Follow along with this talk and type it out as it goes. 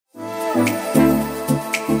Yeah,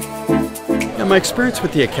 my experience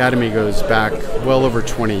with the Academy goes back well over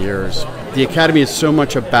 20 years. The Academy is so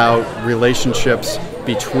much about relationships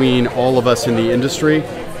between all of us in the industry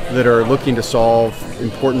that are looking to solve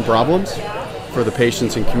important problems for the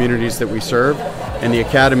patients and communities that we serve. And the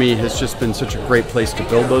Academy has just been such a great place to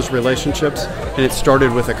build those relationships. And it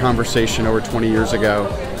started with a conversation over 20 years ago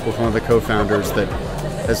with one of the co-founders that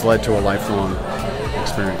has led to a lifelong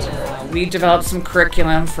experience. We developed some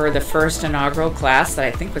curriculum for the first inaugural class that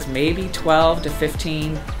I think was maybe 12 to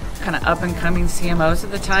 15 kind of up-and-coming CMOs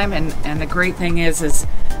at the time. And the great thing is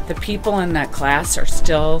the people in that class are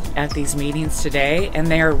still at these meetings today, and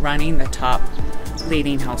they are running the top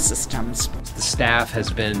leading health systems. The staff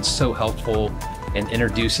has been so helpful in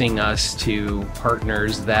introducing us to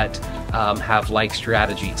partners that have like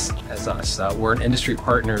strategies as us. We're an industry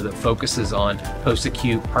partner that focuses on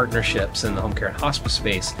post-acute partnerships in the home care and hospice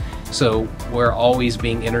space. So we're always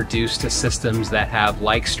being introduced to systems that have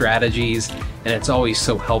like strategies, and it's always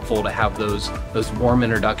so helpful to have those warm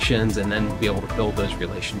introductions and then be able to build those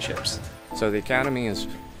relationships. So the Academy has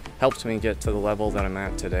helped me get to the level that I'm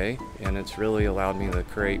at today, and it's really allowed me to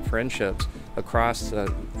create friendships across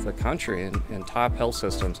the country in top health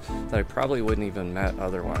systems that I probably wouldn't even met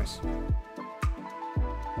otherwise.